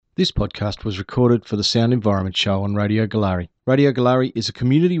This podcast was recorded for the Sound Environment Show on Radio Goolarri. Radio Goolarri is a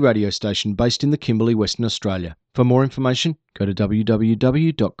community radio station based in the Kimberley, Western Australia. For more information, go to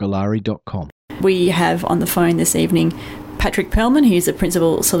www.goolarri.com. We have on the phone this evening Patrick Pearlman, who's a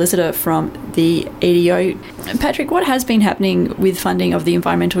principal solicitor from the Edo. Patrick, what has been happening with funding of the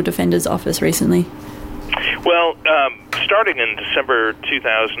Environmental Defender's Office recently? Well, starting in December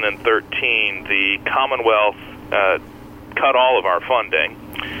 2013, the Commonwealth cut all of our funding.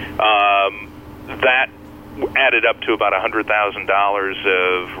 That added up to about $100,000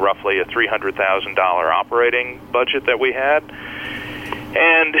 of roughly a $300,000 operating budget that we had.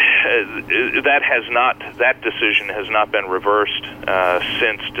 And that decision has not been reversed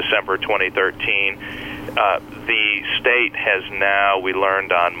since December 2013. The state has now, we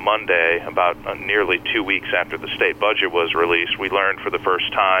learned on Monday, about nearly 2 weeks after the state budget was released, we learned for the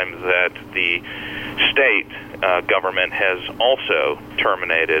first time that the state government has also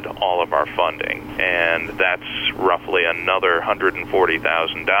terminated all of our funding, and that's roughly another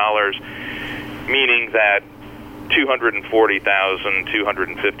 $140,000, meaning that $240,000,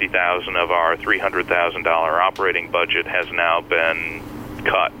 $250,000 of our $300,000 operating budget has now been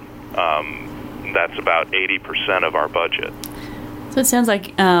cut. That's about 80% of our budget. So it sounds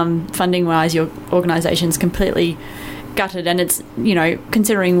like funding-wise, your organisation's completely gutted, and it's,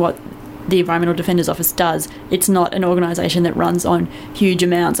 considering what the Environmental Defender's Office does, it's not an organisation that runs on huge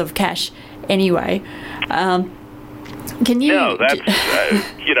amounts of cash anyway. Can you? No, that's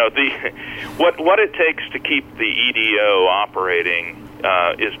what it takes to keep the EDO operating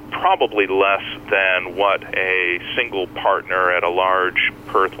is probably less than what a single partner at a large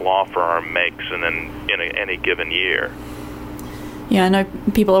Perth law firm makes in any given year. Yeah, I know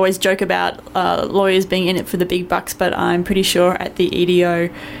people always joke about lawyers being in it for the big bucks, but I'm pretty sure at the EDO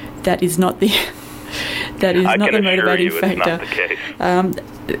that is not the the motivating factor. It's not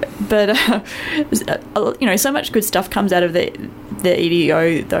the case. So much good stuff comes out of the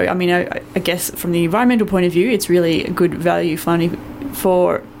EDO, though. I mean, I guess from the environmental point of view, it's really a good value funding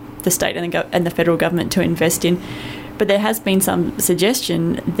for the state and the federal government to invest in. But there has been some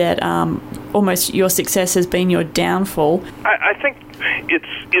suggestion that almost your success has been your downfall. I think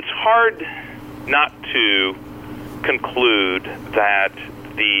it's hard not to conclude that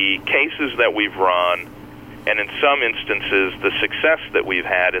the cases that we've run, and in some instances the success that we've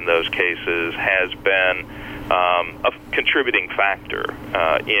had in those cases, has been a contributing factor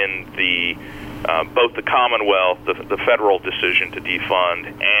in the both the Commonwealth, the federal decision to defund,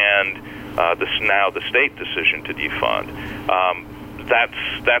 and the state decision to defund. That's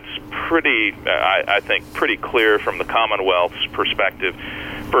pretty, I think, pretty clear from the Commonwealth's perspective.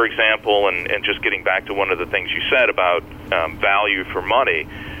 For example, and just getting back to one of the things you said about value for money,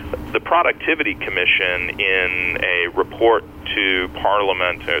 the Productivity Commission, in a report to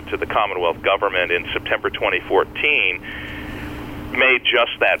Parliament, to the Commonwealth government in September 2014, made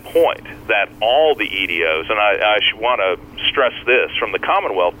just that point, that all the EDOs, and I want to stress this, from the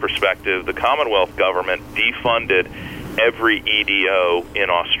Commonwealth perspective, the Commonwealth government defunded every EDO in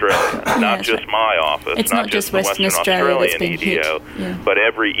Australia, not just my office, it's not just Western Australian EDO, but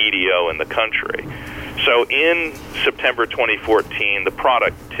every EDO in the country. So in September 2014, the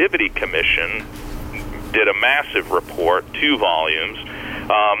Productivity Commission did a massive report, 2 volumes,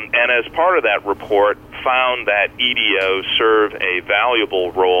 and as part of that report found that EDOs serve a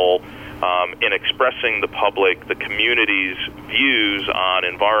valuable role in expressing the public, the community's views on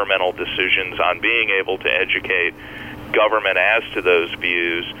environmental decisions, on being able to educate government as to those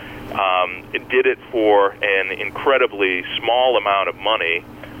views. It did it for an incredibly small amount of money,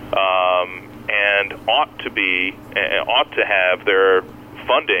 and ought to have their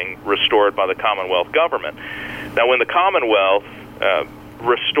funding restored by the Commonwealth government. Now, when the Commonwealth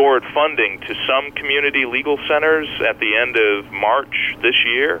restored funding to some community legal centers at the end of March this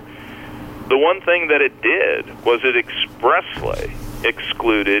year, the one thing that it did was it expressly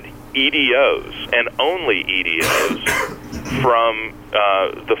excluded EDOs, and only EDOs, from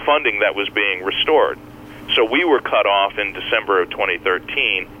the funding that was being restored. So we were cut off in December of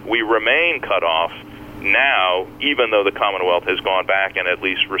 2013. We remain cut off now, even though the Commonwealth has gone back and at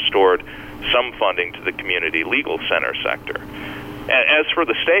least restored some funding to the community legal center sector. As for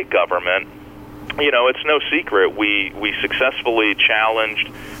the state government, it's no secret we successfully challenged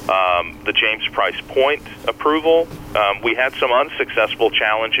the James Price Point approval. We had some unsuccessful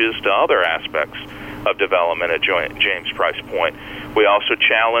challenges to other aspects of development at James Price Point. We also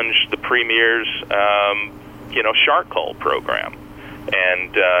challenged the Premier's shark cull program,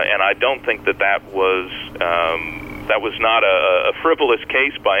 and I don't think that That was not a frivolous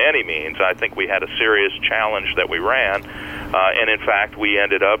case by any means. I think we had a serious challenge that we ran, and in fact, we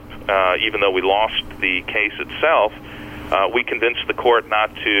ended up, even though we lost the case itself, we convinced the court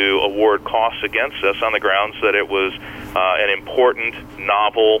not to award costs against us on the grounds that it was an important,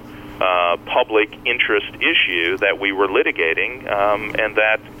 novel, public interest issue that we were litigating, and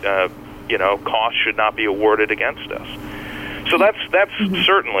that costs should not be awarded against us. So that's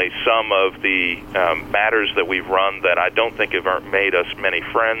certainly some of the matters that we've run that I don't think have made us many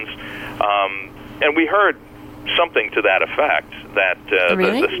friends. And we heard something to that effect, that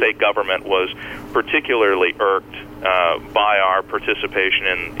Really? the state government was particularly irked by our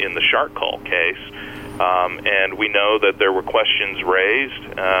participation in the shark cull case. And we know that there were questions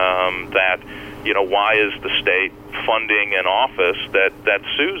raised that, why is the state funding an office that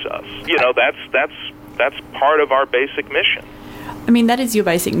sues us? That's part of our basic mission. I mean, that is your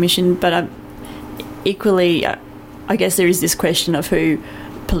basic mission, but equally, I guess there is this question of who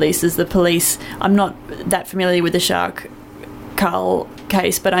polices the police. I'm not that familiar with the shark cull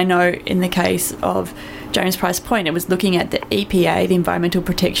case, but I know in the case of James Price Point, it was looking at the EPA, the Environmental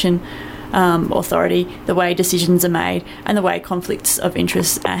Protection Authority, the way decisions are made and the way conflicts of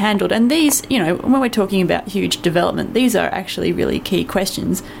interest are handled. And these, when we're talking about huge development, these are actually really key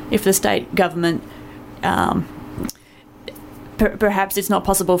questions. If the state government, perhaps it's not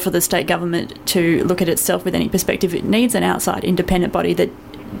possible for the state government to look at itself with any perspective. It needs an outside independent body that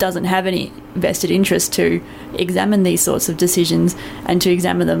doesn't have any vested interest to examine these sorts of decisions and to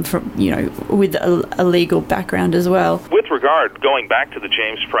examine them from, with a legal background as well. With regard, going back to the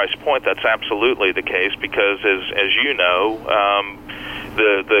James Price Point, that's absolutely the case because, as you know,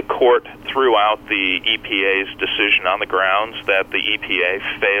 the court threw out the EPA's decision on the grounds that the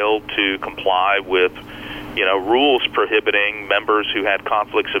EPA failed to comply with rules prohibiting members who had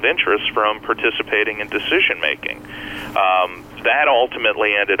conflicts of interest from participating in decision making. That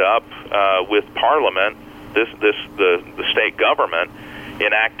ultimately ended up with Parliament, the state government,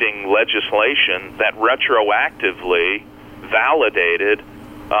 enacting legislation that retroactively validated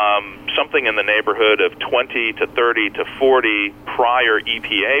something in the neighborhood of 20 to 30 to 40 prior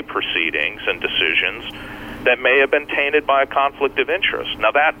EPA proceedings and decisions that may have been tainted by a conflict of interest.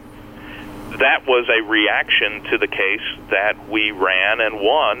 Now that was a reaction to the case that we ran and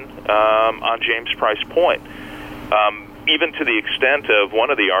won on James Price Point. Even to the extent of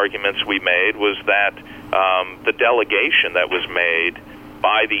one of the arguments we made was that the delegation that was made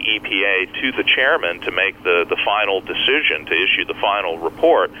by the EPA to the chairman to make the final decision, to issue the final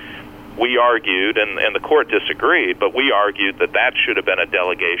report, we argued, and the court disagreed, but we argued that should have been a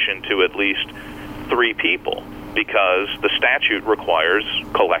delegation to at least 3 people, because the statute requires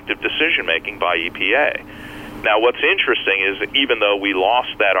collective decision-making by EPA. Now, what's interesting is that even though we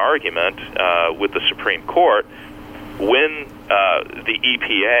lost that argument with the Supreme Court, when the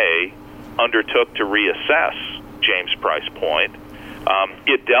EPA undertook to reassess James Price Point,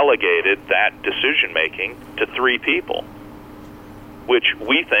 it delegated that decision-making to 3 people, which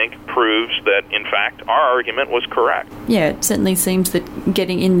we think proves that, in fact, our argument was correct. Yeah, it certainly seems that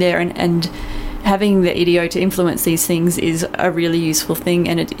getting in there and having the EDO to influence these things is a really useful thing,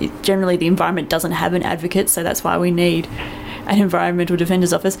 and it generally the environment doesn't have an advocate, so that's why we need an Environmental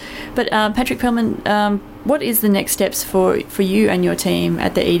Defender's Office. But Patrick Pearlman, what is the next steps for you and your team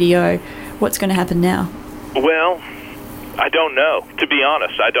at the EDO? What's going to happen now? Well, I don't know. To be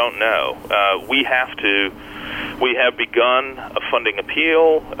honest, I don't know. We have begun a funding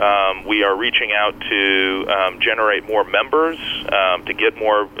appeal. We are reaching out to generate more members, to get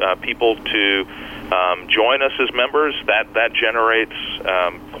more people to join us as members. That generates,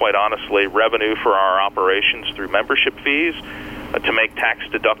 quite honestly, revenue for our operations through membership fees. To make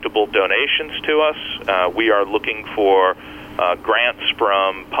tax-deductible donations to us, we are looking for grants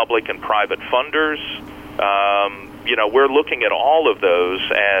from public and private funders. We're looking at all of those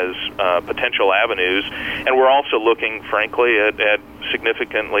as potential avenues, and we're also looking, frankly, at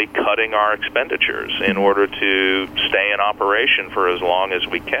significantly cutting our expenditures in order to stay in operation for as long as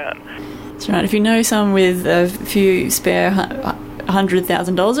we can. That's right. If you know someone with a few spare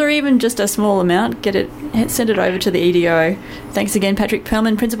 $100,000 or even just a small amount, send it over to the EDO. Thanks again, Patrick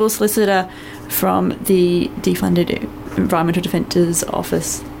Pearlman, Principal Solicitor from the Defunded Environmental Defender's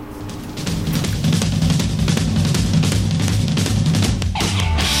Office.